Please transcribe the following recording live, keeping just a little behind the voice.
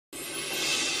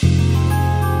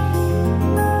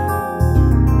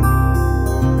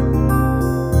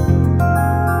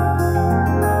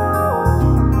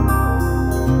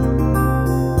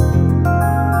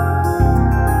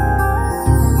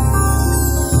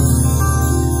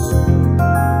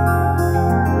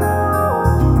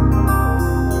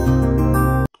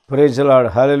Praise the lord,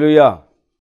 హల్లెలూయా.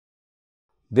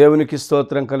 దేవునికి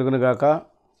స్తోత్రం కలుగును గాక.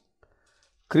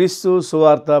 క్రీస్తు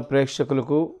సువార్త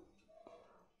ప్రేక్షకులకు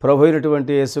ప్రభు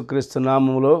అయినటువంటి యేసుక్రీస్తు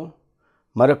నామములో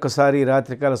మరొకసారి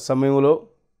రాత్రికాల సమయంలో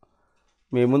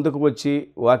మీ ముందుకు వచ్చి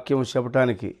వాక్యం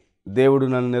చెప్పడానికి దేవుడు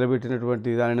నన్ను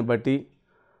నిలబెట్టినటువంటి దానిని బట్టి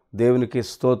దేవునికి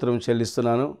స్తోత్రం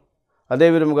చెల్లిస్తున్నాను.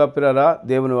 అదేవిధముగా పిల్లరా,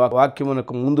 దేవుని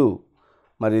వాక్యమునకు ముందు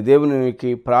మరి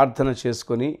దేవునికి ప్రార్థన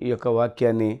చేసుకొని ఈ యొక్క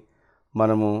వాక్యాన్ని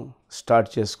మనము స్టార్ట్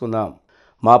చేసుకుందాం.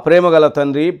 మా ప్రేమ గల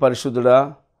తండ్రి, పరిశుద్ధుడా,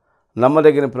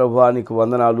 నమ్మదగిన ప్రభువా, నీకు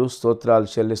వందనాలు స్తోత్రాలు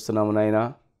చెల్లిస్తున్నాము నాయనా.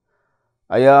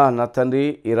 అయ్యా నా తండ్రి,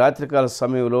 ఈ రాత్రికాల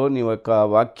సమయంలో నీ యొక్క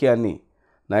వాక్యాన్ని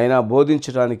నాయనా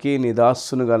బోధించడానికి నీ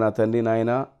దాసునుగా నా తండ్రి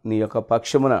నాయనా నీ యొక్క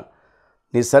పక్షమున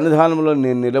నీ సన్నిధానంలో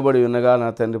నేను నిలబడి ఉన్నగా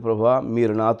నా తండ్రి ప్రభువా,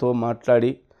 మీరు నాతో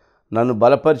మాట్లాడి నన్ను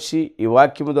బలపరిచి ఈ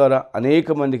వాక్యము ద్వారా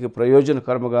అనేక మందికి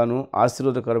ప్రయోజనకరముగాను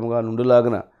ఆశీర్వాదకరముగా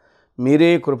నుండులాగన మీరే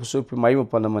కృప చూపి మహిమ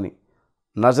పొందమని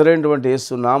నజరైనటువంటి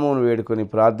యేసు నామమును వేడుకొని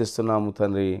ప్రార్థిస్తున్నాము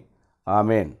తండ్రి,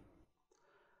 ఆమెన్.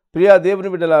 ప్రియా దేవుని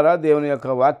బిడ్డలారా, దేవుని యొక్క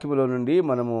వాక్యములో నుండి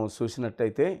మనము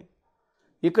చూసినట్టయితే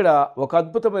ఇక్కడ ఒక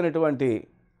అద్భుతమైనటువంటి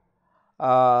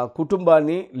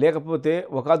కుటుంబాన్ని, లేకపోతే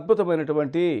ఒక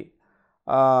అద్భుతమైనటువంటి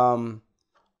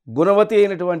గుణవతి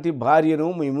అయినటువంటి భార్యను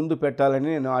మీ ముందు పెట్టాలని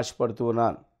నేను ఆశపడుతూ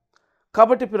ఉన్నాను.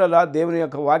 కాబట్టి పిల్లల, దేవుని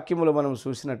యొక్క వాక్యములో మనం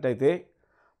చూసినట్టయితే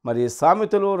మరి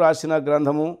సామెతలు రాసిన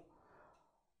గ్రంథము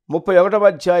 31వ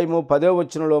అధ్యాయము 10వ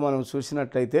వచనంలో మనం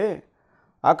చూసినట్లయితే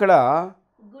అక్కడ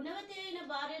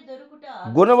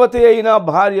గుణవతి అయిన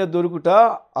భార్య దొరుకుట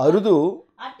అరుదు,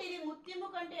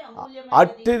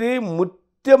 అట్టిది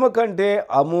ముత్యము కంటే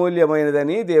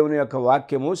అమూల్యమైనదని దేవుని యొక్క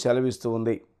వాక్యము సెలవిస్తూ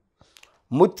ఉంది.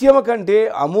 ముత్యము కంటే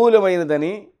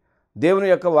అమూల్యమైనదని దేవుని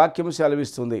యొక్క వాక్యము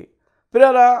సెలవిస్తుంది.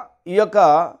 పిల్లరా, ఈ యొక్క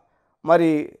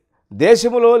మరి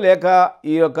దేశములో లేక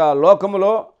ఈ యొక్క లోకములో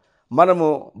మనము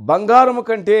బంగారము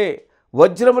కంటే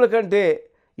వజ్రముల కంటే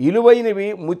ఇలువైనవి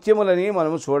ముత్యములని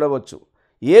మనము చూడవచ్చు.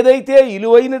 ఏదైతే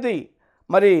ఇలువైనది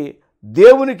మరి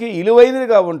దేవునికి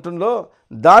ఇలువైనదిగా ఉంటుందో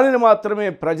దానిని మాత్రమే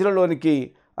ప్రజలలోనికి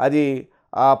అది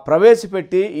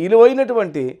ప్రవేశపెట్టి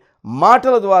ఇలువైనటువంటి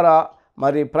మాటల ద్వారా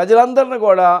మరి ప్రజలందరిని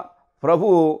కూడా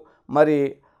ప్రభువు మరి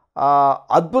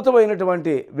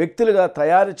అద్భుతమైనటువంటి వ్యక్తులుగా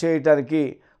తయారు చేయటానికి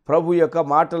ప్రభు యొక్క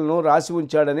మాటలను రాసి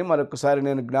ఉంచాడని మరొకసారి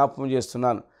నేను జ్ఞాపకం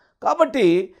చేస్తున్నాను. కాబట్టి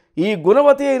ఈ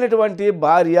గుణవతి అయినటువంటి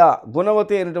భార్య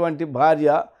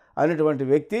అనేటువంటి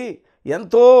వ్యక్తి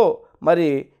ఎంతో మరి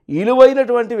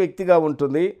ఇలువైనటువంటి వ్యక్తిగా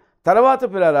ఉంటుంది. తర్వాత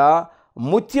పిల్లరా,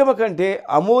 ముత్యము కంటే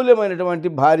అమూల్యమైనటువంటి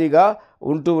భార్యగా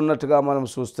ఉంటూ ఉన్నట్టుగా మనం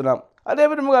చూస్తున్నాం.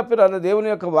 అదేవిధంగా పిల్లలు, దేవుని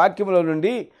యొక్క వాక్యంలో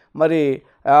నుండి మరి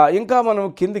ఇంకా మనం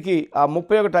కిందికి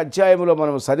 31వ అధ్యాయంలో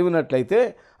మనం చదివినట్లయితే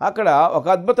అక్కడ ఒక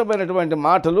అద్భుతమైనటువంటి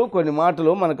కొన్ని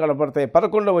మాటలు మనకు కనపడతాయి.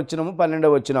 11వ వచనము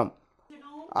 12వ వచనం.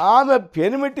 ఆమె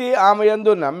పెనిమిటి ఆమె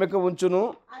యందు నమ్మిక ఉంచును,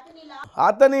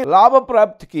 అతని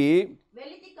లాభప్రాప్తికి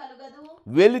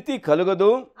వెలితి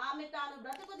కలుగదు.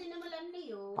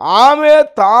 ఆమె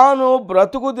తాను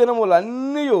బ్రతుకు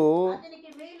దినములన్నీ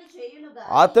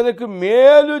అతనికి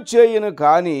మేలు చేయును,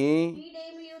 కానీ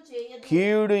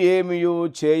కీడు ఏమియూ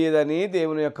చేయదని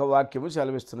దేవుని యొక్క వాక్యము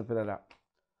సెలవిస్తున్న పిల్లల.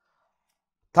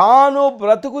 తాను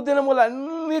బ్రతుకు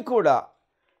దినములన్నీ కూడా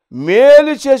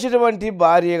మేలు చేసేటువంటి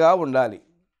భార్యగా ఉండాలి,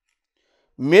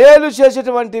 మేలు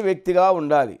చేసేటువంటి వ్యక్తిగా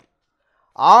ఉండాలి.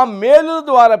 ఆ మేలు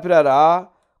ద్వారా పిల్లల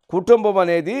కుటుంబం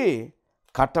అనేది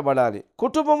కట్టబడాలి.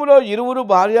 కుటుంబంలో ఇరువురు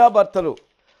భార్యాభర్తలు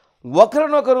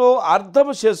ఒకరినొకరు అర్థం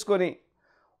చేసుకొని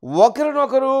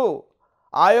ఒకరినొకరు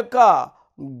ఆ యొక్క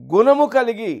గుణము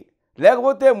కలిగి,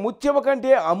 లేకపోతే ముత్యము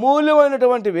కంటే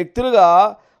అమూల్యమైనటువంటి వ్యక్తులుగా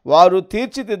వారు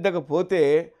తీర్చిదిద్దకపోతే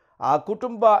ఆ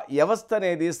కుటుంబ వ్యవస్థ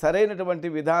అనేది సరైనటువంటి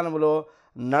విధానంలో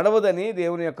నడవదని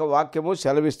దేవుని యొక్క వాక్యము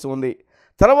సెలవిస్తుంది.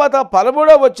 తర్వాత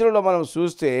 13వ వచనంలో మనం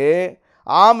చూస్తే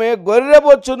ఆమె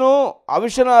గొర్రెబొచ్చును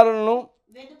అవిషనాలను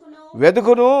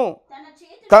వెదుకును,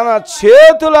 తన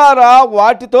చేతులారా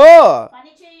వాటితో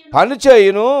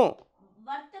పనిచేయును,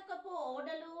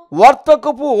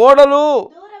 వర్తకపు ఓడలు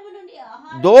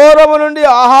దూరము నుండి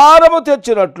ఆహారము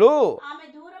తెచ్చినట్లు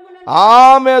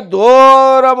ఆమె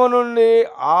దూరము నుండి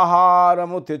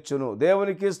ఆహారము తెచ్చును.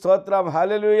 దేవునికి స్తోత్రం,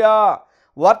 హల్లెలూయా.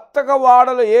 వర్తక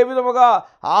వాడలు ఏ విధముగా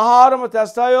ఆహారము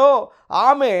తెస్తాయో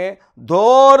ఆమె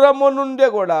దూరము నుండే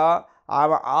కూడా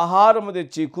ఆమె ఆహారము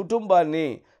తెచ్చి కుటుంబాన్ని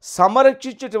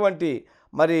సంరక్షించేటువంటి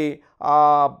మరి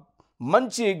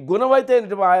మంచి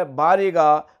గుణవైన భార్యగా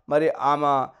మరి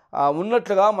ఆమె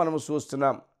ఉన్నట్లుగా మనము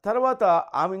చూస్తున్నాం. తర్వాత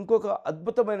ఆమె ఇంకొక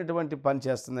అద్భుతమైనటువంటి పని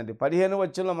చేస్తుందండి. 15వ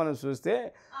వచనంలో మనం చూస్తే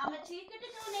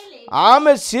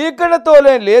ఆమె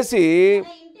చీకటితోనే లేచి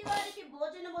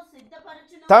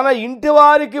తన ఇంటి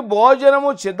వారికి భోజనము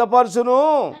సిద్ధపరచును,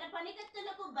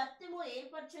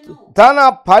 తన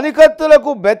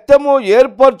పనికత్తులకు బెత్తము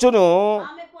ఏర్పరచును.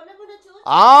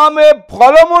 ఆమె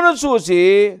పొలమును చూసి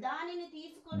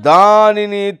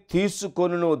దానిని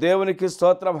తీసుకొనును. దేవునికి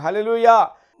స్తోత్రం. హల్లెలూయా.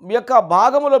 ఈ యొక్క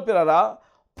భాగములో పిల్లరా,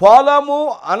 పొలము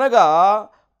అనగా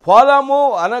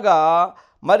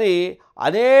మరి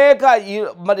అనేక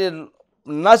మరి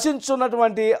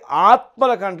నశించున్నటువంటి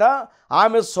ఆత్మల కంట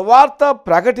ఆమె సువార్త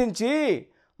ప్రకటించి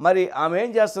మరి ఆమె ఏం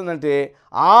చేస్తుందంటే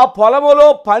ఆ పొలములో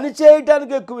పని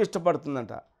చేయటానికి ఎక్కువ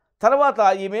ఇష్టపడుతుందంట. తర్వాత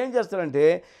ఈమె ఏం చేస్తుందంటే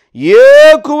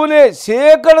ఏకువనే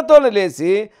సేకడతోనే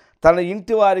లేచి తన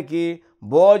ఇంటి వారికి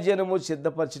భోజనము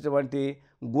సిద్ధపరిచేటువంటి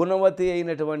గుణవతి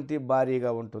అయినటువంటి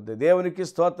భార్యగా ఉంటుంది. దేవునికి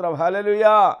స్తోత్రం.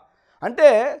 హల్లెలూయా. అంటే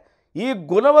ఈ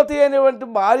గుణవతి అయినటువంటి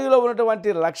భార్యలో ఉన్నటువంటి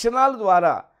లక్షణాల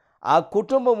ద్వారా ఆ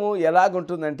కుటుంబము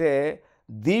ఎలాగుంటుందంటే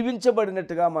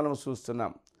దీవించబడినట్టుగా మనం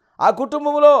చూస్తున్నాం. ఆ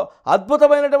కుటుంబంలో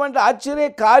అద్భుతమైనటువంటి ఆశ్చర్య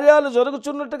కార్యాలు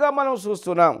జరుగుతున్నట్టుగా మనం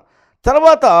చూస్తున్నాం.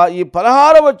 తర్వాత ఈ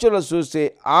 16వ వచనంలో చూస్తే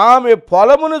ఆమె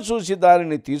పొలమును చూసి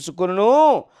దానిని తీసుకును,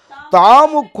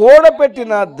 తాము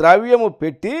కూడబెట్టిన ద్రవ్యము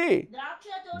పెట్టి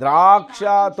ద్రాక్ష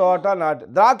తోట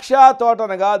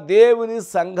అనగా దేవుని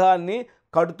సంఘాన్ని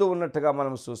కడుతూ ఉన్నట్టుగా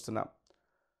మనం చూస్తున్నాం.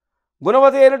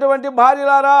 గుణవతి అయినటువంటి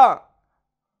భార్యలారా,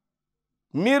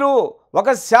 మీరు ఒక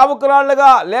సేవకురాళ్ళుగా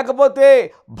లేకపోతే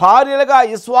భార్యలుగా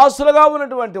విశ్వాసులుగా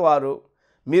ఉన్నటువంటి వారు,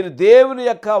 మీరు దేవుని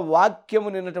యొక్క వాక్యము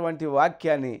నిన్నటువంటి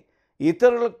వాక్యాన్ని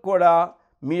ఇతరులకు కూడా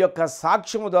మీ యొక్క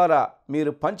సాక్ష్యము ద్వారా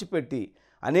మీరు పంచిపెట్టి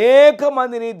అనేక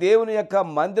మందిని దేవుని యొక్క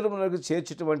మందిరములకు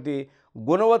చేర్చేటువంటి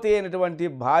గుణవతి అయినటువంటి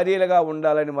భార్యలుగా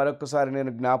ఉండాలని మరొకసారి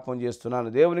నేను జ్ఞాపకం చేస్తున్నాను.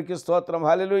 దేవునికి స్తోత్రం.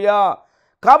 హల్లెలూయా.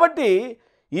 కాబట్టి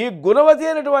ఈ గుణవతి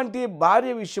అయినటువంటి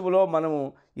భార్య విషయంలో మనము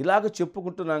ఇలాగ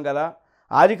చెప్పుకుంటున్నాం కదా.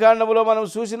 ఆదికాండములో మనం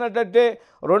చూసినట్లయితే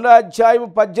 2వ అధ్యాయం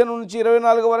 18 నుంచి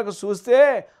 24 వరకు చూస్తే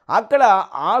అక్కడ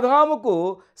ఆదాముకు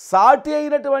సాటి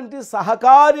అయినటువంటి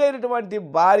సహకారి అయినటువంటి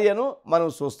భార్యను మనం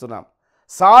చూస్తున్నాం.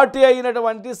 సాటి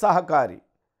అయినటువంటి సహకారి.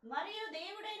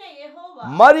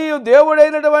 మరియు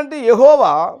దేవుడైనటువంటి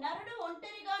యెహోవా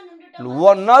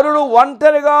నరుడు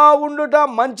ఒంటరిగా ఉండుట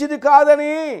మంచిది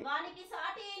కాదని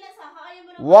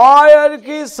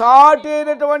వారికి సాటి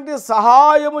అయినటువంటి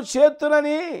సహాయము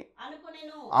చేతునని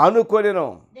అనుకొనెను.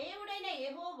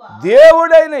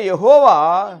 దేవుడైన యెహోవా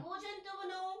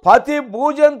ప్రతి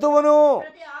భూజంతువును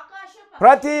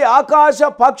ప్రతి ఆకాశ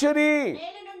పక్షిని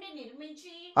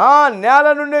నేల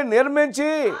నుండి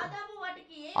నిర్మించి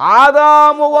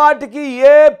ఆదాము వాటికి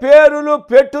ఏ పేరులు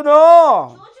పెట్టునో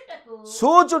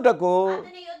చూచుటకు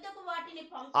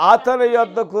అతని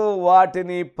యొద్దకు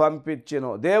వాటిని పంపించెను.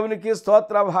 దేవునికి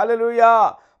స్తోత్రం. హల్లెలూయా.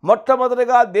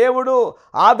 మొట్టమొదటిగా దేవుడు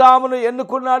ఆదామును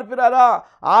ఎన్నుకున్నాడు పిల్లరా.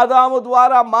 ఆదాము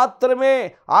ద్వారా మాత్రమే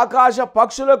ఆకాశ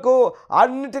పక్షులకు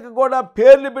అన్నిటికీ కూడా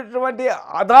పేర్లు పెట్టినటువంటి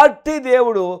అథారిటీ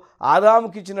దేవుడు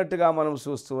ఆదాముకి ఇచ్చినట్టుగా మనం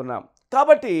చూస్తూ ఉన్నాం.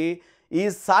 కాబట్టి ఈ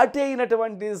సాటి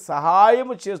అయినటువంటి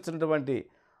సహాయము చేస్తున్నటువంటి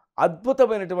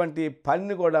అద్భుతమైనటువంటి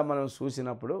పని కూడా మనం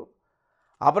చూసినప్పుడు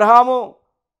అబ్రహాము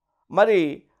మరి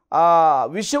ఆ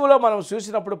విషయంలో మనం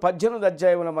చూసినప్పుడు 18వ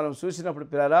అధ్యాయంలో మనం చూసినప్పుడు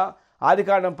పిల్లరా,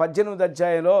 ఆదికాండం 18వ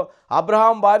అధ్యాయంలో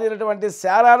అబ్రహాం భార్య అయినటువంటి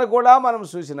శారాను కూడా మనం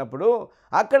చూసినప్పుడు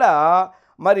అక్కడ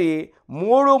మరి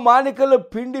 3 మాణికలు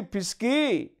పిండి పిసికి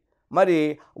మరి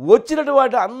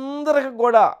వచ్చినటువంటి అందరికి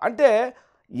కూడా, అంటే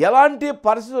ఎలాంటి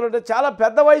పరిస్థితులు అంటే చాలా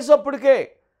పెద్ద వయసు అప్పటికే,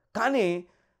 కానీ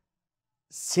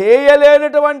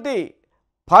చేయలేనటువంటి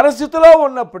పరిస్థితిలో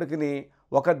ఉన్నప్పటికీ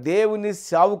ఒక దేవుని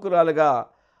సేవకురాలుగా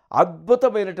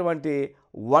అద్భుతమైనటువంటి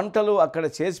వంటలు అక్కడ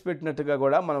చేసి పెట్టినట్టుగా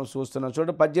కూడా మనం చూస్తున్నాం.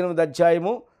 చూడండి 18వ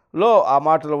అధ్యాయములో ఆ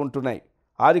మాటలు ఉంటున్నాయి.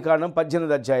 ఆదికాండం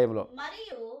 18వ అధ్యాయంలో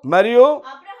మరియు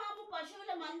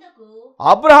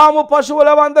అబ్రహాము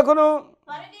పశువుల మందకును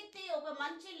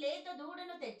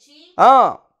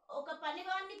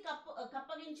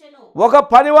ఒక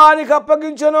పనివానికి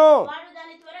అప్పగించెను.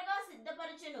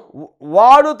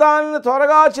 వాడు దానిని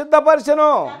త్వరగా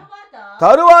సిద్ధపరిచెను.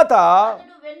 తరువాత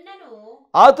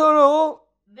అతడు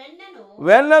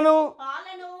వెన్నను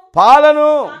పాలను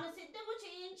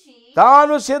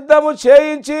తాను సిద్ధము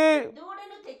చేయించి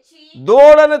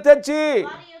దూడను తెచ్చి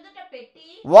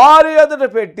వారి ఎదుట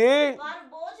పెట్టి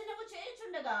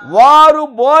వారు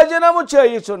భోజనము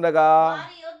చేయుచుండగా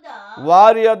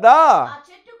వారి యొద్ద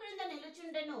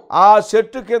ఆ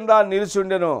చెట్టు కింద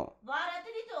నిలుచుండెను.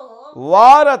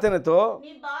 వారు అతనితో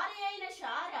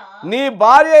నీ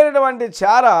భార్య అయినటువంటి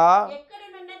చారా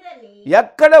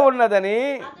ఎక్కడ ఉన్నదని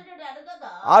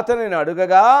అతనిని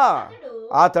అడుగగా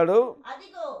అతడు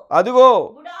అదిగో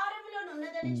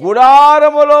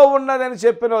గుడారములో ఉన్నదని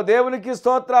చెప్పెను. దేవునికి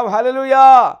స్తోత్రం. హల్లెలూయా.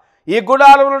 ఈ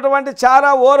గుడారం ఉన్నటువంటి చాలా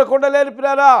ఊరకుండా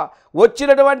లేనిపినారా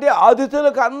వచ్చినటువంటి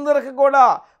అతిథులకు అందరికి కూడా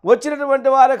వచ్చినటువంటి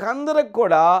వారికి అందరికి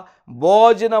కూడా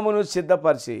భోజనమును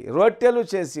సిద్ధపరిచి రొట్టెలు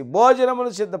చేసి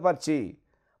భోజనమును సిద్ధపరిచి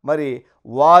మరి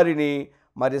వారిని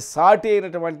మరి సాటి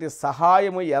అయినటువంటి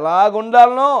సహాయము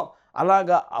ఎలాగుండాలనో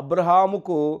అలాగా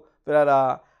అబ్రహాముకు పిల్లరా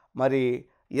మరి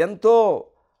ఎంతో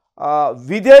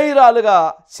విధేయురాలుగా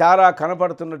శారా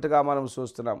కనపడుతున్నట్టుగా మనం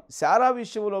చూస్తున్నాం. శారా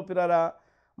విషయంలో పిల్లరా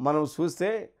మనం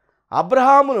చూస్తే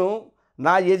అబ్రహామును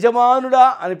నా యజమానుడా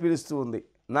అని పిలుస్తూ ఉంది.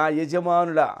 నా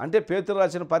యజమానుడా అంటే పేతురు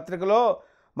రాసిన పత్రికలో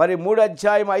మరి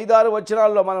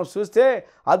 3:5-6 మనం చూస్తే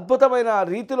అద్భుతమైన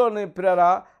రీతిలో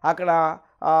పిల్లరా అక్కడ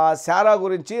శారా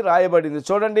గురించి రాయబడింది.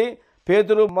 చూడండి,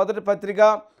 పేతురు మొదటి పత్రిక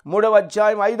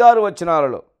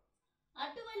 3:5-6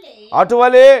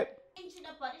 అటువలే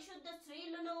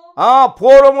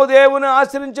పూర్వము దేవుని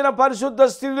ఆశ్రయించిన పరిశుద్ధ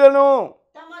స్త్రీలను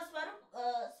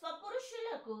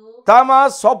తమ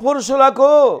స్వపురుషులకు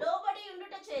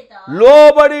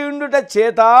లోబడి ఉండుట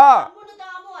చేత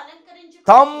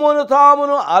తమ్మును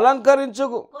తామును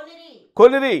అలంకరించుకు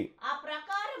కొనిరి.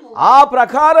 ఆ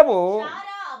ప్రకారము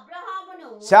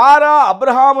శారా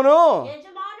అబ్రహామును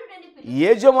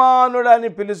యజమానుడని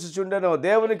పిలుచుచుండెను.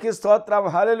 దేవునికి స్తోత్రం,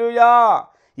 హల్లెలూయా.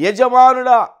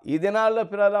 యజమానుడా. ఈ దినాల్లో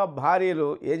పిల్లల భార్యలు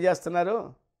ఏం చేస్తున్నారు?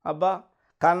 అబ్బా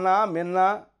కన్నా మిన్నా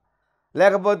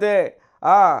లేకపోతే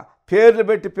పేర్లు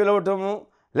పెట్టి పిలవటము,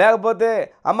 లేకపోతే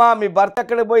అమ్మా మీ భర్త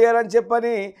ఎక్కడికి పోయారని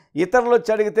చెప్పని ఇతరులు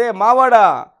వచ్చి అడిగితే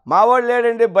మావాడు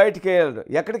లేడండి, బయటికి వెళ్ళాడు,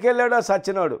 ఎక్కడికి వెళ్ళాడో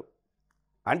సచ్చినోడు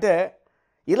అంటే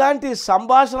ఇలాంటి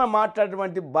సంభాషణ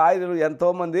మాట్లాడేటువంటి భార్యలు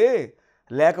ఎంతోమంది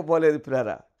లేకపోలేదు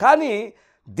పిల్లరా. కానీ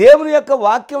దేవుని యొక్క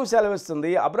వాక్యం సెలవిస్తుంది,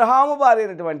 అబ్రహాము భార్య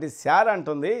అయినటువంటి శారా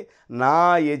అంటుంది నా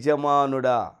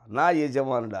యజమానుడా, నా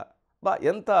యజమానుడా. బా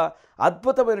ఎంత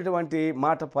అద్భుతమైనటువంటి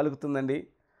మాట పలుకుతుందండి.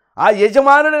 ఆ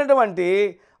యజమానుడైనటువంటి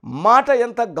మాట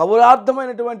ఎంత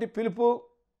గౌరవార్థమైనటువంటి పిలుపు.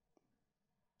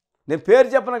 నేను పేరు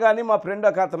చెప్పను కానీ మా ఫ్రెండ్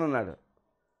ఒక అతను ఉన్నాడు,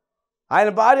 ఆయన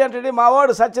భార్య అంటే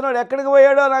మావాడు సచ్చినోడు ఎక్కడికి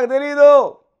పోయాడో నాకు తెలియదు,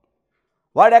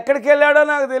 వాడు ఎక్కడికి వెళ్ళాడో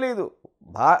నాకు తెలియదు.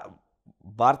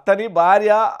 భర్తని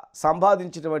భార్య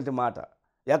సంపాదించినటువంటి మాట,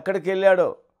 ఎక్కడికి వెళ్ళాడో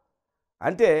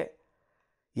అంటే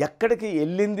ఎక్కడికి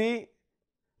వెళ్ళింది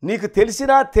నీకు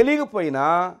తెలిసినా తెలియకపోయినా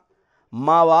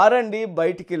మా వారండి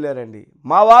బయటికి వెళ్ళారండి,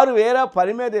 మా వారు వేరే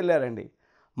పని మీద వెళ్ళారండి,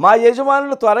 మా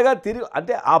యజమానులు త్వరగా తిరిగి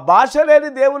అంటే ఆ భాష లేని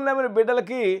దేవుని నమ్మిన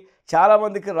బిడ్డలకి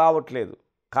చాలామందికి రావట్లేదు.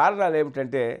 కారణాలు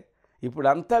ఏమిటంటే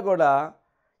ఇప్పుడంతా కూడా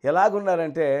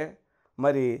ఎలాగున్నారంటే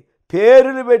మరి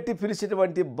పేరుని పెట్టి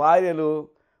పిలిచేటువంటి భార్యలు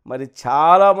మరి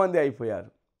చాలామంది అయిపోయారు.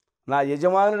 నా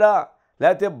యజమానుడా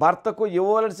లేకపోతే భర్తకు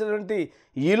ఇవ్వవలసినటువంటి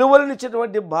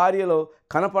విలువలనిచ్చేటువంటి భార్యలు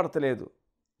కనపడతలేదు.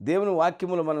 దేవుని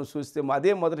వాక్యములు మనం చూస్తే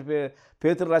అదే మొదటి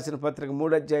పేతురు రాసిన పత్రిక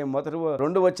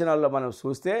 3:1-2 మనం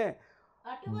చూస్తే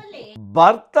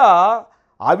భర్త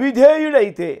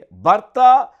అవిధేయుడైతే, భర్త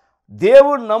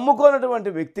దేవుడు నమ్ముకున్నటువంటి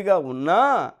వ్యక్తిగా ఉన్నా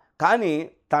కానీ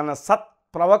తన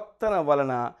సత్ప్రవర్తన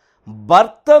వలన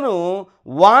భర్తను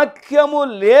వాక్యము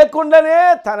లేకుండానే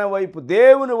తన వైపు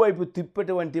దేవుని వైపు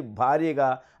తిప్పేటువంటి భార్యగా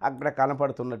అక్కడ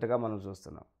కనపడుతున్నట్టుగా మనం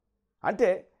చూస్తున్నాం. అంటే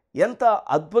ఎంత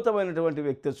అద్భుతమైనటువంటి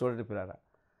వ్యక్తి చూడండి పిల్లరా.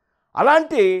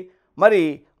 అలాంటి మరి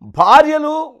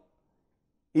భార్యలు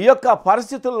ఈ యొక్క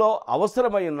పరిస్థితుల్లో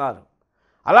అవసరమై ఉన్నారు.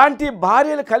 అలాంటి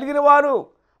భార్యలు కలిగిన వారు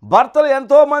భర్తలు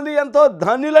ఎంతోమంది ఎంతో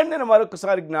ధన్యులని నేను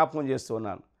మరొకసారి జ్ఞాపకం చేస్తూ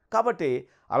ఉన్నాను. కాబట్టి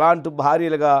అలాంటి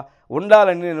భార్యలుగా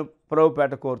ఉండాలని నేను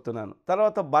ప్రభుపేట కోరుతున్నాను.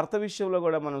 తర్వాత భర్త విషయంలో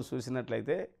కూడా మనం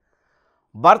చూసినట్లయితే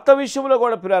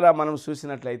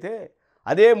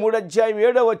అదే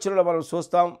 3:7 మనం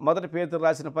చూస్తాం. మొదటి పేతురు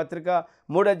రాసిన పత్రిక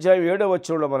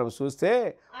 3:7 మనం చూస్తే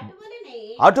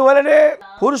అటువలనే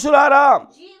పురుషులారా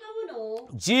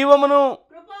జీవమును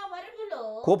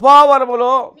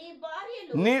కృపావరములో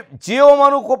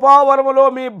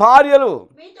మీ భార్యలు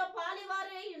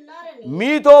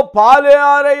మీతో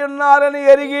పాలువారై ఉన్నారని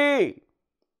ఎరిగి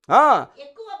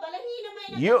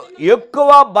ఎక్కువ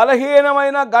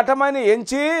బలహీనమైన ఘటమైన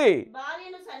ఎంచి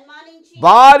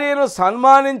భార్యను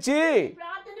సన్మానించి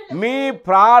మీ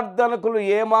ప్రార్థనకు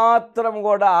ఏమాత్రం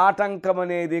కూడా ఆటంకం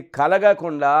అనేది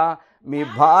కలగకుండా మీ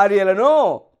భార్యలను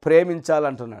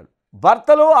ప్రేమించాలంటున్నాడు.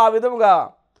 భర్తలు ఆ విధముగా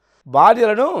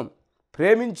భార్యలను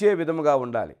ప్రేమించే విధముగా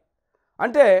ఉండాలి.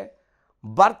 అంటే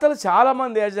భర్తలు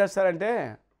చాలామంది ఏం చేస్తారంటే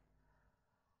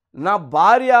నా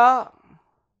భార్య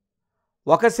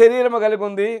ఒక శరీరము కలిగి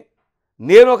ఉంది,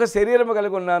 నేను ఒక శరీరము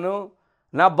కలిగి ఉన్నాను,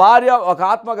 నా భార్య ఒక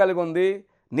ఆత్మ కలిగి ఉంది,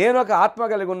 నేను ఒక ఆత్మ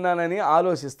కలిగి ఉన్నానని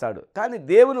ఆలోచిస్తాడు. కానీ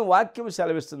దేవుని వాక్యం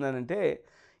సెలవిస్తుందనంటే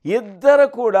వీరిద్దరు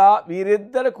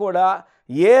కూడా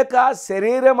ఏక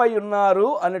శరీరమై ఉన్నారు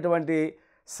అన్నటువంటి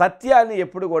సత్యాన్ని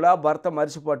ఎప్పుడు కూడా భర్త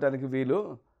మర్చిపోవటానికి వీలు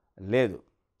లేదు.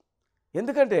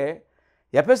 ఎందుకంటే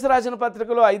ఎఫెసు రాసిన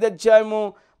పత్రికలో 5వ అధ్యాయము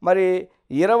మరి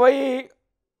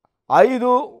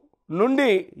 25 నుండి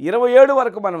 27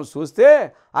 వరకు మనం చూస్తే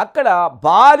అక్కడ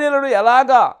భార్యలను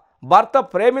ఎలాగా భర్త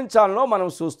ప్రేమించాలనో మనం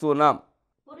చూస్తున్నాం.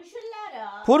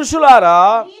 పురుషులారా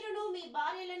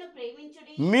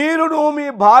మీరును మీ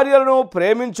భార్యలను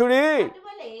ప్రేమించుడి,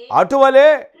 అటువలే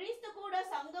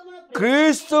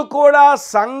క్రీస్తు కూడా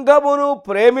సంఘమును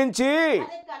ప్రేమించి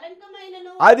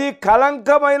అది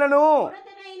కలంకమైనను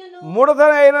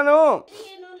ముడతనైనను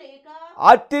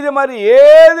అట్టిది మరి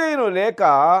ఏదీను లేక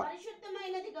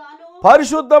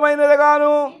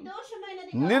పరిశుద్ధమైనదిగాను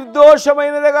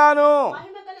నిర్దోషమైనదిగాను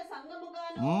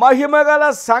మహిమగల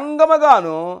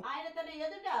సంగముగాను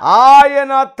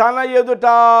ఆయన తన ఎదుట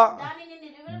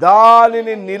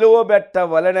దానిని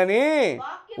నిలువబెట్టవలెనని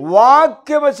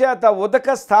వాక్యము చేత ఉదక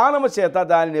స్థానము చేత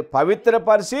దానిని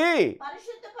పవిత్రపరిచి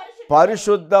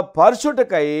పరిశుద్ధ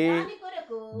పరచుటకై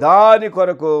దాని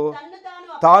కొరకు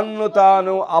తన్ను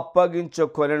తాను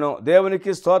అప్పగించుకొనెను.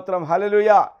 దేవునికి స్తోత్రం,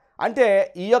 హల్లెలూయా. అంటే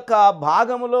ఈ యొక్క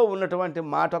భాగములో ఉన్నటువంటి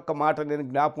ఒక్క మాట నేను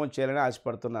జ్ఞాపకం చేయాలని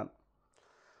ఆశపడుతున్నాను.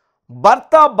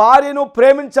 భర్త భార్యను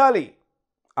ప్రేమించాలి,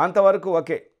 అంతవరకు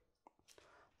ఓకే.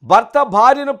 భర్త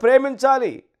భార్యను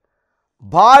ప్రేమించాలి.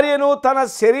 భార్యను తన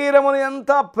శరీరమును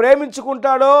ఎంత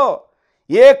ప్రేమించుకుంటాడో,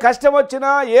 ఏ కష్టం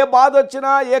వచ్చినా, ఏ బాధ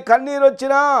వచ్చినా, ఏ కన్నీరు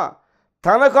వచ్చినా,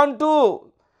 తనకంటూ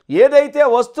ఏదైతే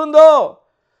వస్తుందో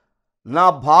నా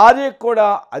భార్యకు కూడా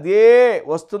అదే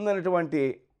వస్తుందనేటువంటి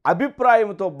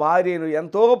అభిప్రాయంతో భార్యను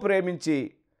ఎంతో ప్రేమించి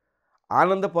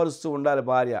ఆనందపరుస్తూ ఉండాలి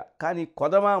భార్య. కానీ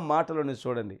కొదమ మాటలను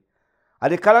చూడండి,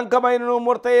 అది కలంకమైనను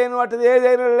ముడతయను అటుది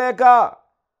ఏదైనా లేక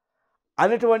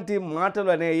అనేటువంటి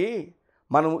మాటలు అనేవి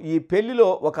మనం ఈ పెళ్లిలో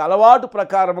ఒక అలవాటు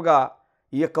ప్రకారముగా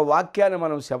ఈ యొక్క వాక్యాన్ని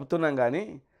మనం చెబుతున్నాం.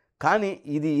 కానీ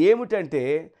ఇది ఏమిటంటే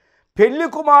పెళ్లి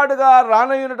కుమారుడుగా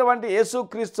రానయ్యున్నటువంటి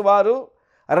యేసుక్రీస్తు వారు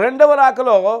రెండవ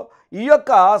రాకలో ఈ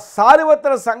యొక్క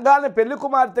సార్వత్రిక సంఘాన్ని పెళ్లి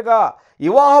కుమార్తెగా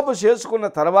వివాహము చేసుకున్న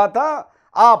తర్వాత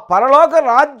ఆ పరలోక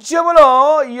రాజ్యములో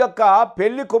ఈ యొక్క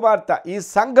పెళ్లి కుమార్తె, ఈ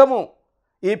సంఘము,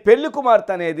 ఈ పెళ్లి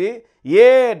కుమార్తె అనేది ఏ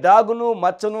డాగును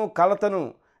మచ్చను కలతను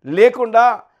లేకుండా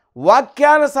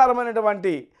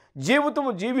వాక్యానుసారమైనటువంటి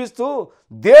జీవితము జీవిస్తూ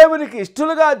దేవునికి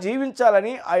ఇష్టలుగా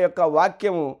జీవించాలని ఆ యొక్క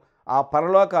వాక్యము, ఆ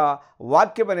పరలోక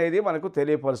వాక్యం అనేది మనకు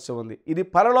తెలియపరుస్తూ ఉంది. ఇది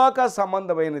పరలోక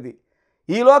సంబంధమైనది,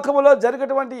 ఈ లోకములో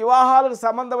జరిగేటువంటి వివాహాలకు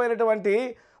సంబంధమైనటువంటి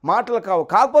మాటలు కావు.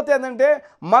 కాకపోతే ఏంటంటే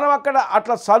మనం అక్కడ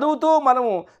అట్లా చదువుతూ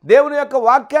మనము దేవుని యొక్క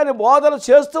వాక్యాన్ని బోధన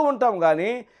చేస్తూ ఉంటాం.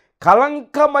 కానీ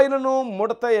కలంకమైనను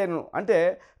ముడతయను అంటే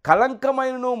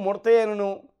కలంకమైనను ముడతయను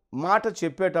మాట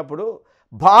చెప్పేటప్పుడు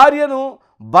భార్యను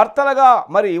భర్తలుగా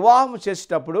మరి వివాహం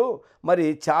చేసేటప్పుడు మరి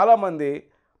చాలామంది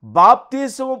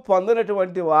బాప్తీసము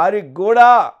పొందినటువంటి వారికి కూడా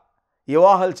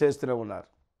వివాహాలు చేస్తూనే ఉన్నారు.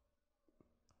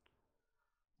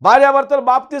 భార్యాభర్తలు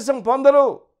బాప్తీసం పొందరు,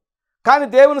 కానీ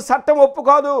దేవుని చట్టం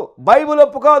ఒప్పుకోదు, బైబిల్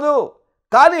ఒప్పుకోదు,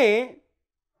 కానీ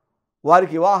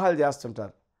వారికి వివాహాలు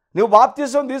చేస్తుంటారు. నువ్వు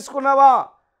బాప్తీసం తీసుకున్నావా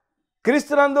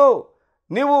క్రీస్తునందు,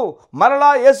 నీవు మరలా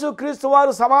యేసుక్రీస్తు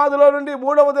వారు సమాధిలో నుండి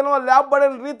 3వ దినం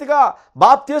లేపబడిన రీతిగా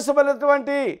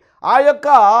బాప్తీసమైనటువంటి ఆ యొక్క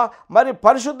మరి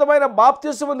పరిశుద్ధమైన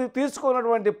బాప్తీసముని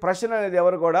తీసుకున్నటువంటి ప్రశ్న అనేది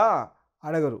ఎవరు కూడా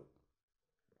అడగరు.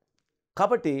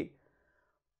 కాబట్టి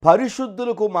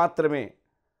పరిశుద్ధులకు మాత్రమే,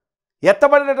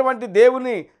 ఎత్తబడినటువంటి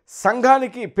దేవుని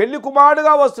సంఘానికి పెళ్లి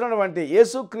కుమారుడుగా వస్తున్నటువంటి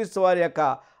యేసుక్రీస్తు వారి యొక్క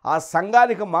ఆ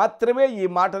సంఘానికి మాత్రమే ఈ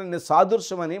మాటలని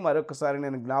సాదృశ్యమని మరొకసారి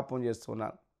నేను జ్ఞాపకం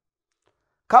చేస్తున్నాను.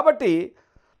 కాబట్టి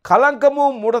కలంకము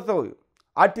ముడత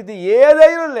అట్టిది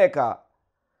ఏదైనా లేక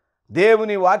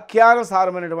దేవుని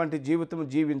వాక్యానుసారమైనటువంటి జీవితం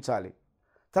జీవించాలి.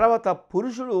 తర్వాత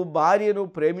పురుషుడు భార్యను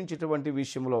ప్రేమించేటువంటి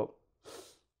విషయంలో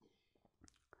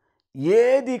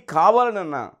ఏది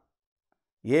కావాలనన్నా,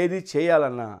 ఏది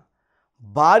చేయాలన్నా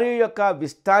భార్య యొక్క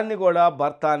ఇష్టాన్ని కూడా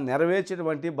భర్త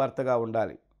నెరవేర్చేటువంటి భర్తగా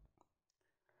ఉండాలి.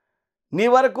 నీ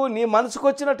వరకు నీ మనసుకు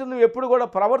వచ్చినట్టు నువ్వు ఎప్పుడు కూడా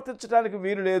ప్రవర్తించడానికి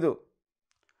వీలు లేదు.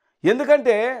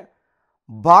 ఎందుకంటే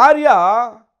భార్య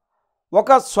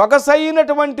ఒక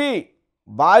సొగసైనటువంటి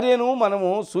భార్యను మనము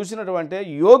చూసినటువంటి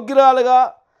యోగ్యురాలుగా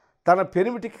తన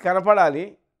పెనిమిటికి కనపడాలి,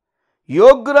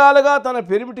 యోగ్యురాలుగా తన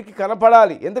పెనిమిటికి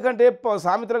కనపడాలి. ఎందుకంటే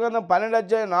సామెతల గ్రంథం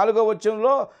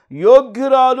 12:4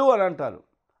 యోగ్యురాలు అని అంటారు.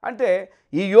 అంటే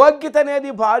ఈ యోగ్యత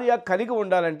అనేది భార్య కలిగి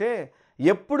ఉండాలంటే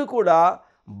ఎప్పుడు కూడా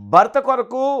భర్త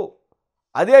కొరకు,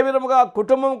 అదే విధముగా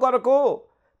కుటుంబం కొరకు,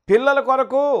 పిల్లల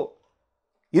కొరకు,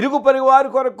 ఇరుగు పొరుగు వారి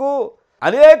కొరకు,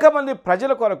 అనేక మంది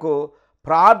ప్రజల కొరకు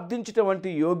ప్రార్థించేటువంటి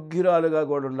యోగ్యురాలుగా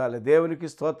కూడా ఉండాలి. దేవునికి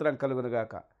స్తోత్రం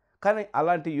కలుగునుగాక. కానీ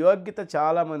అలాంటి యోగ్యత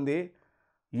చాలామంది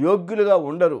యోగ్యులుగా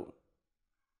ఉండరు.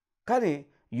 కానీ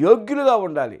యోగ్యులుగా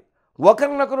ఉండాలి,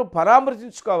 ఒకరినొకరు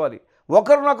పరామర్శించుకోవాలి,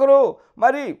 ఒకరినొకరు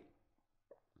మరి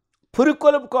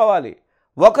పురికొల్పుకోవాలి,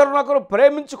 ఒకరినొకరు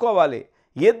ప్రేమించుకోవాలి.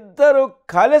 ఇద్దరు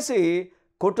కలిసి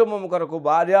కుటుంబం కొరకు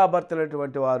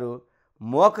భార్యాభర్తలైనటువంటి వారు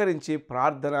మోకరించి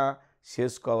ప్రార్థన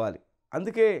చేసుకోవాలి.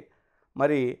 అందుకే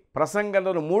మరి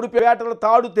ప్రసంగంలో 3 పేటల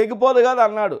తాడు తెగిపోదు కదా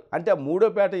అన్నాడు. అంటే 3వ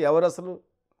పేట ఎవరు అసలు?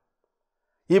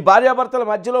 ఈ భార్యాభర్తల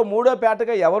మధ్యలో 3వ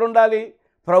పేటగా ఎవరుండాలి?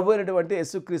 ప్రభు అయినటువంటి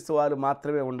యేసుక్రీస్తు వారు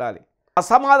మాత్రమే ఉండాలి.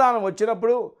 అసమాధానం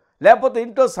వచ్చినప్పుడు, లేకపోతే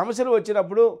ఇంట్లో సమస్యలు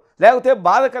వచ్చినప్పుడు, లేకపోతే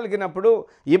బాధ కలిగినప్పుడు,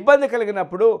 ఇబ్బంది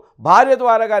కలిగినప్పుడు, భార్య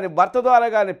ద్వారా కానీ, భర్త ద్వారా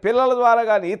కానీ, పిల్లల ద్వారా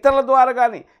కానీ, ఇతరుల ద్వారా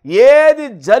కానీ ఏది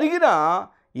జరిగినా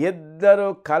ఇద్దరు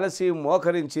కలిసి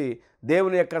మోకరించి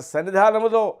దేవుని యొక్క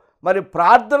సన్నిధానములో మరి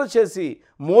ప్రార్థన చేసి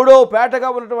 3వ పేటగా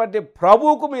ఉన్నటువంటి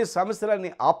ప్రభువుకు మీ సమస్యలన్నీ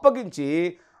అప్పగించి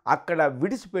అక్కడ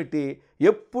విడిచిపెట్టి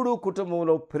ఎప్పుడూ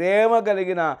కుటుంబంలో ప్రేమ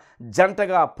కలిగిన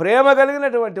జంటగా, ప్రేమ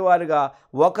కలిగినటువంటి వారిగా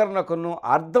ఒకరినొకరును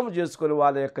అర్థం చేసుకొని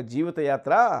వాళ్ళ యొక్క జీవిత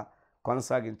యాత్ర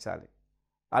కొనసాగించాలి.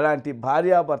 అలాంటి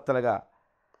భార్యాభర్తలుగా,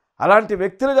 అలాంటి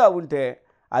వ్యక్తులుగా ఉంటే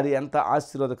అది ఎంత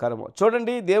ఆశీర్వాదకరమో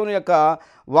చూడండి. దేవుని యొక్క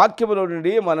వాక్యములో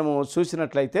నుండి మనము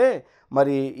చూసినట్లయితే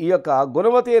మరి ఈ యొక్క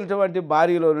గుణవతి అయినటువంటి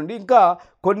భార్యలో నుండి ఇంకా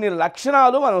కొన్ని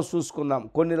లక్షణాలు మనం చూసుకుందాం.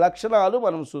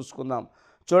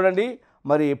 చూడండి,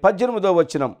 మరి 18వ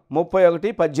వచనం, 31,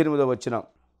 18వ వచనం.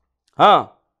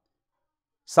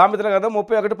 సామెతల గ్రంథం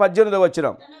 31, 18వ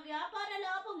వచనం.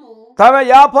 తన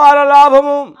వ్యాపార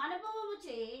లాభము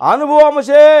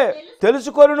అనుభవముచే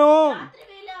తెలుసుకొనును,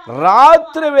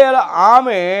 రాత్రి వేళ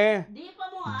ఆమె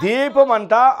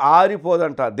దీపమంట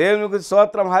ఆరిపోదంట. దేవునికి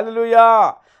స్తోత్రం, హల్లెలూయా.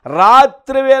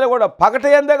 రాత్రి వేళ కూడా, పగట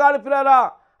ఎందే కాదు పిల్లరా,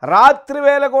 రాత్రి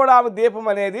వేళ కూడా ఆమె దీపం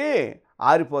అనేది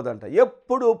ఆరిపోదంట.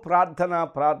 ఎప్పుడు ప్రార్థన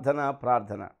ప్రార్థన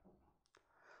ప్రార్థన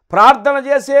ప్రార్థన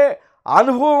చేసే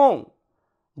అనుభవం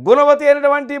గుణవతి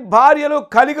అయినటువంటి భార్యలు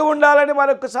కలిగి ఉండాలని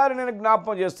మరొకసారి నేను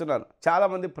జ్ఞాపకం చేస్తున్నాను.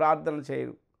 చాలామంది ప్రార్థన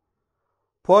చేయరు,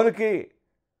 ఫోన్కి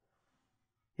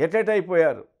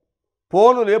ఎటైపోయారు.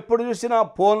 ఫోనులు ఎప్పుడు చూసినా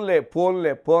ఫోన్లే,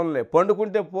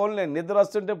 పండుకుంటే ఫోన్లే, నిద్ర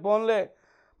వస్తుంటే ఫోన్లే,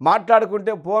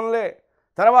 మాట్లాడుకుంటే ఫోన్లే.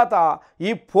 తర్వాత ఈ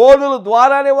ఫోనుల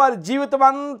ద్వారానే వారి జీవితం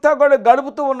అంతా కూడా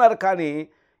గడుపుతూ ఉన్నారు. కానీ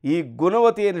ఈ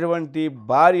గుణవతి అయినటువంటి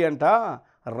భార్య అంట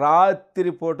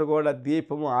రాత్రిపూట కూడా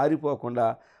దీపము ఆరిపోకుండా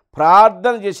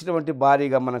ప్రార్థన చేసినటువంటి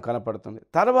భార్యగా మనకు కనపడుతుంది.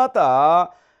 తర్వాత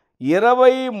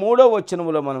 23వ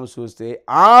వచనములో మనం చూస్తే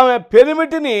ఆమె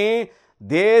పెనిమిటిని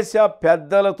దేశ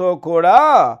పెద్దలతో కూడా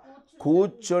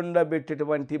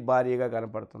కూర్చొండబెట్టేటువంటి భార్యగా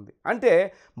కనపడుతుంది. అంటే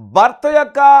భర్త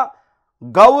యొక్క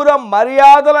గౌరవ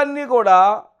మర్యాదలన్నీ కూడా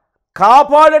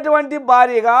కాపాడేటువంటి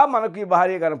భార్యగా మనకు ఈ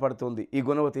భార్య కనపడుతుంది, ఈ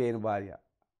గుణవతి అయిన భార్య.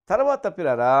 తర్వాత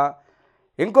పిల్లరా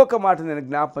ఇంకొక మాట నేను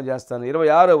జ్ఞాపకం చేస్తాను.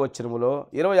 26వ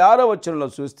వచనంలో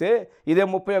చూస్తే ఇదే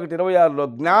 31, 26లో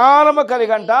జ్ఞానము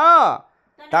కలిగంట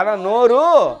తన నోరు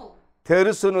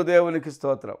తెరుసును. దేవునికి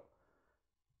స్తోత్రం.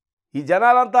 ఈ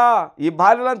జనాలంతా, ఈ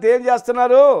భార్యలంతా ఏం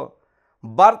చేస్తున్నారు?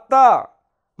 భర్త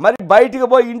మరి బయటికి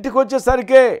పోయి ఇంటికి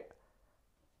వచ్చేసరికి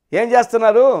ఏం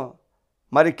చేస్తున్నారు?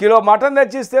 మరి కిలో మటన్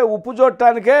తెచ్చిస్తే ఉప్పు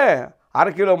చూడటానికే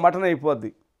అరకిలో మటన్ అయిపోద్ది.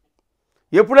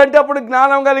 ఎప్పుడంటే అప్పుడు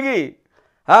జ్ఞానం కలిగి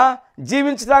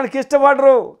జీవించడానికి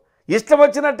ఇష్టపడరు. ఇష్టం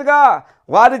వచ్చినట్టుగా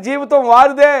వారి జీవితం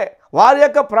వారిదే, వారి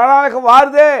యొక్క ప్రణాళిక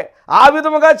వారిదే, ఆ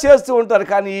విధముగా చేస్తూ ఉంటారు.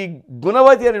 కానీ ఈ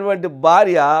గుణవతి అనేటువంటి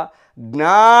భార్య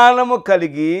జ్ఞానము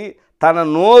కలిగి తన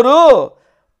నోరు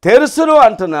తెరుసును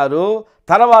అంటున్నారు.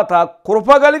 తర్వాత కృప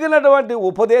కలిగినటువంటి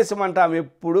ఉపదేశం అంట ఆమె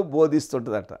ఎప్పుడు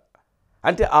బోధిస్తుంటుందట.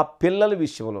 అంటే ఆ పిల్లల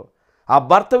విషయంలో, ఆ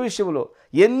భర్త విషయంలో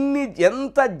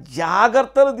ఎంత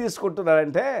జాగ్రత్తలు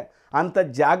తీసుకుంటున్నారంటే అంత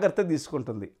జాగ్రత్త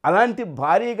తీసుకుంటుంది. అలాంటి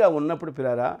భార్యగా ఉన్నప్పుడు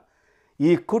పిల్లరా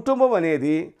ఈ కుటుంబం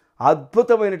అనేది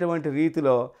అద్భుతమైనటువంటి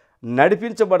రీతిలో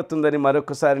నడిపించబడుతుందని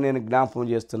మరొకసారి నేను జ్ఞాపకం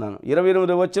చేస్తున్నాను.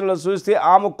 28వ వచనంలో చూస్తే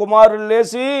ఆమె కుమారులు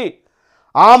లేచి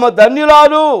ఆమె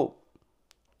ధన్యురాలు,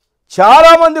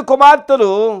 చాలామంది కుమార్తెలు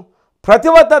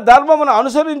ప్రతివత ధర్మమును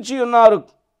అనుసరించి ఉన్నారు,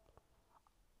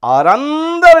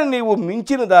 వారందరూ నీవు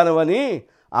మించిన దానివని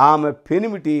ఆమె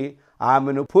పెనిమిటి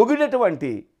ఆమెను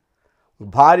పొగిడేటువంటి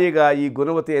భార్యగా ఈ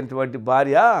గుణవతి అయినటువంటి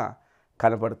భార్య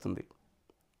కనపడుతుంది.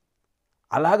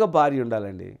 అలాగ భార్య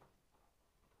ఉండాలండి.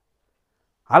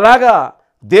 అలాగా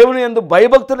దేవుని యందు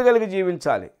భయభక్తులు కలిగి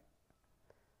జీవించాలి.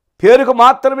 పేరుకు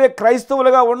మాత్రమే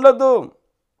క్రైస్తవులుగా ఉండొద్దు.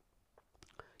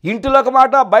 ఇంటిలో ఒక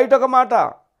మాట, బయట ఒక మాట,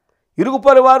 ఇరుగు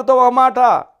పరివారితో ఒక మాట,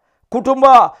 కుటుంబ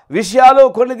విషయాలు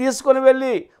కొన్ని తీసుకొని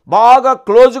వెళ్ళి బాగా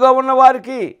క్లోజ్గా ఉన్న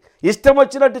వారికి ఇష్టం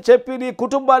వచ్చినట్టు చెప్పి నీ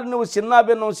కుటుంబాన్ని నువ్వు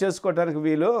చిన్నాభిన్నం చేసుకోవటానికి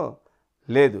వీలు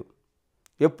లేదు.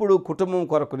 ఎప్పుడు కుటుంబం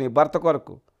కొరకు, నీ భర్త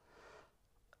కొరకు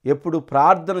ఎప్పుడు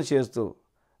ప్రార్థన చేస్తూ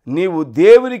నీవు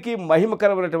దేవునికి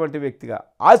మహిమకరమైనటువంటి వ్యక్తిగా,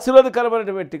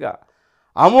 ఆశీర్వాదకరమైనటువంటి వ్యక్తిగా,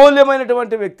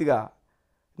 అమూల్యమైనటువంటి వ్యక్తిగా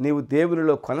నీవు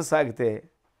దేవునిలో కొనసాగితే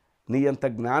నీ అంత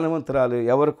జ్ఞానవంతురాలు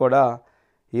ఎవరు కూడా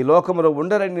ఈ లోకంలో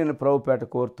ఉండరని నేను ప్రభుపేట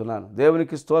కోరుతున్నాను.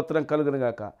 దేవునికి స్తోత్రం కలుగును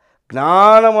గాక.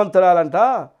 జ్ఞానవంతురాలంట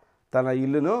తన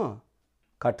ఇల్లును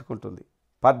కట్టుకుంటుంది.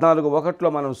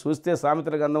 14:1 మనం చూస్తే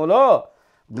సామెతల గ్రంథంలో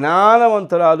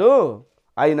జ్ఞానవంతురాలు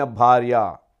అయిన భార్య,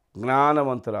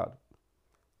 జ్ఞానవంతురాలు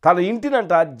తన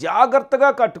ఇంటినంట జాగ్రత్తగా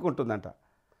కట్టుకుంటుందంట.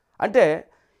 అంటే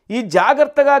ఈ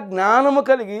జాగ్రత్తగా జ్ఞానము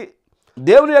కలిగి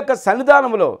దేవుని యొక్క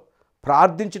సన్నిధానంలో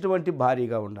ప్రార్థించేటువంటి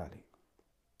భార్యగా ఉండాలి.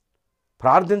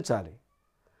 ప్రార్థించాలి.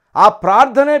 ఆ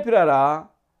ప్రార్థనే పిరారా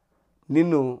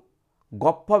నిన్ను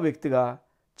గొప్ప వ్యక్తిగా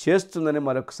చేస్తుందని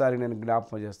మరొకసారి నేను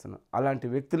జ్ఞాపకం చేస్తున్నాను. అలాంటి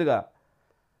వ్యక్తులుగా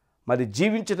మరి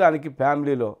జీవించడానికి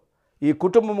ఫ్యామిలీలో ఈ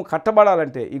కుటుంబం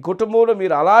కట్టబడాలంటే ఈ కుటుంబంలో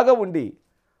మీరు అలాగా ఉండి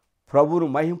ప్రభువును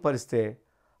మహింపరిస్తే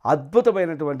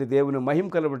అద్భుతమైనటువంటి దేవుని మహిమ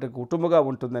కలబట్టే కుటుంబంగా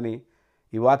ఉంటుందని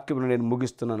ఈ వాక్యమును నేను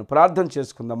ముగిస్తున్నాను. ప్రార్థన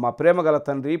చేసుకుందాం. మా ప్రేమగల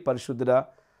తండ్రి, పరిశుద్ధుడా,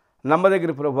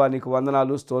 నమ్మదగిన ప్రభువా, నీకు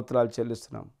వందనాలు స్తోత్రాలు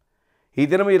చెల్లిస్తున్నాం. ఈ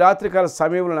దినం ఈ రాత్రికాల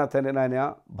సమయంలో నా తండ్రి నాయన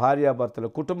భార్యాభర్తల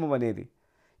కుటుంబం అనేది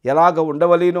ఎలాగ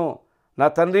ఉండవలేనో నా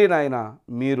తండ్రి నాయన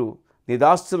మీరు నీ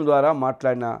దాస్తుల ద్వారా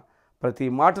మాట్లాడిన ప్రతి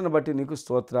మాటను బట్టి నీకు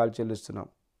స్తోత్రాలు చెల్లిస్తున్నాం.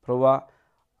 ప్రభువా,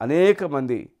 అనేక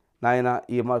మంది నాయన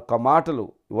ఈ మాటలు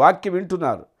వాక్యం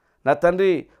వింటున్నారు నా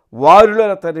తండ్రి. వారిలో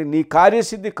నా తండ్రి నీ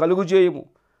కార్యసిద్ధి కలుగు చేయము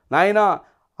నాయన.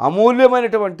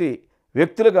 అమూల్యమైనటువంటి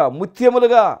వ్యక్తులుగా,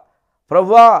 ముత్యములుగా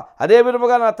ప్రభువా, అదే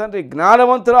విధముగా నా తండ్రి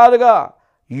జ్ఞానవంతురాలుగా,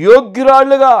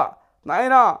 యోగ్యురాళ్ళుగా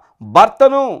నాయన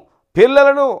భర్తను,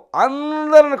 పిల్లలను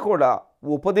అందరిని కూడా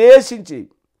ఉపదేశించి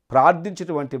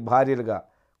ప్రార్థించేటువంటి భార్యలుగా,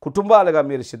 కుటుంబాలుగా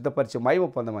మీరు సిద్ధపరిచి మహిమ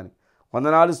పొందమని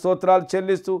వందనాలు స్తోత్రాలు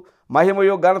చెల్లిస్తూ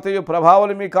మహిమయో ఘనతయో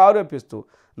ప్రభావాలు మీకు ఆరోపిస్తూ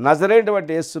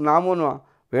నజరైనటువంటి యేసు నామమున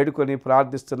వేడుకొని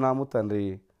ప్రార్థిస్తున్నాము తండ్రి.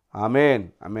 Amen.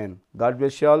 Amen. God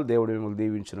bless you all. దేవుడు మిమ్మల్ని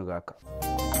దీవించును గాక.